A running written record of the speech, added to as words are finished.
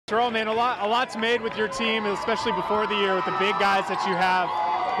Terrell, man, a lot's made with your team, especially before the year with the big guys that you have.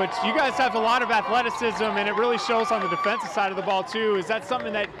 But you guys have a lot of athleticism, and it really shows on the defensive side of the ball too. Is that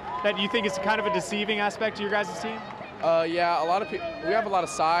something that you think is kind of a deceiving aspect to your guys' team? Yeah, a lot of people. We have a lot of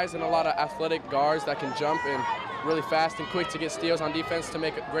size and a lot of athletic guards that can jump and really fast and quick to get steals on defense to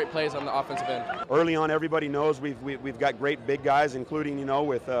make great plays on the offensive end. Early on, everybody knows we've got great big guys, including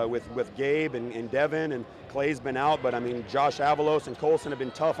with Gabe and Devin, and Clay's been out, but I mean Josh Avalos and Colson have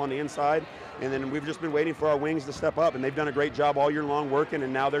been tough on the inside, and then we've just been waiting for our wings to step up, and they've done a great job all year long working,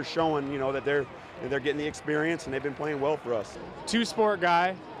 and now they're showing that they're getting the experience, and they've been playing well for us. Two-sport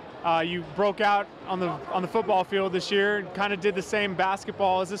guy. You broke out on the football field this year, kind of did the same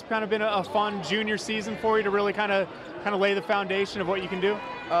basketball. Has this kind of been a fun junior season for you to really kind of lay the foundation of what you can do?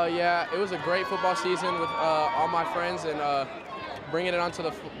 Yeah, it was a great football season with all my friends, and bringing it onto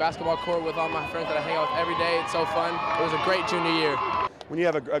the basketball court with all my friends that I hang out with every day. It's so fun. It was a great junior year. When you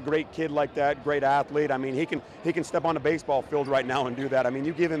have a great kid like that, great athlete, I mean, he can step on the baseball field right now and do that. I mean,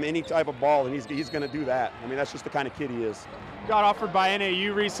 you give him any type of ball, and he's going to do that. I mean, that's just the kind of kid he is. Got offered by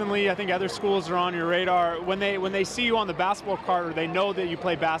NAU recently. I think other schools are on your radar. When they see you on the basketball card, or they know that you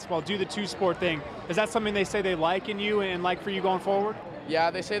play basketball, do the two-sport thing, is that something they say they like in you and like for you going forward?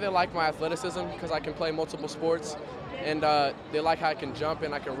 Yeah, they say they like my athleticism because I can play multiple sports, and they like how I can jump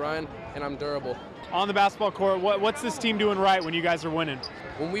and I can run, and I'm durable. On the basketball court, what's this team doing right when you guys are winning?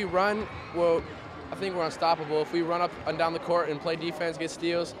 When we run, well, I think we're unstoppable. If we run up and down the court and play defense, get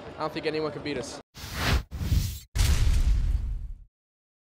steals, I don't think anyone can beat us.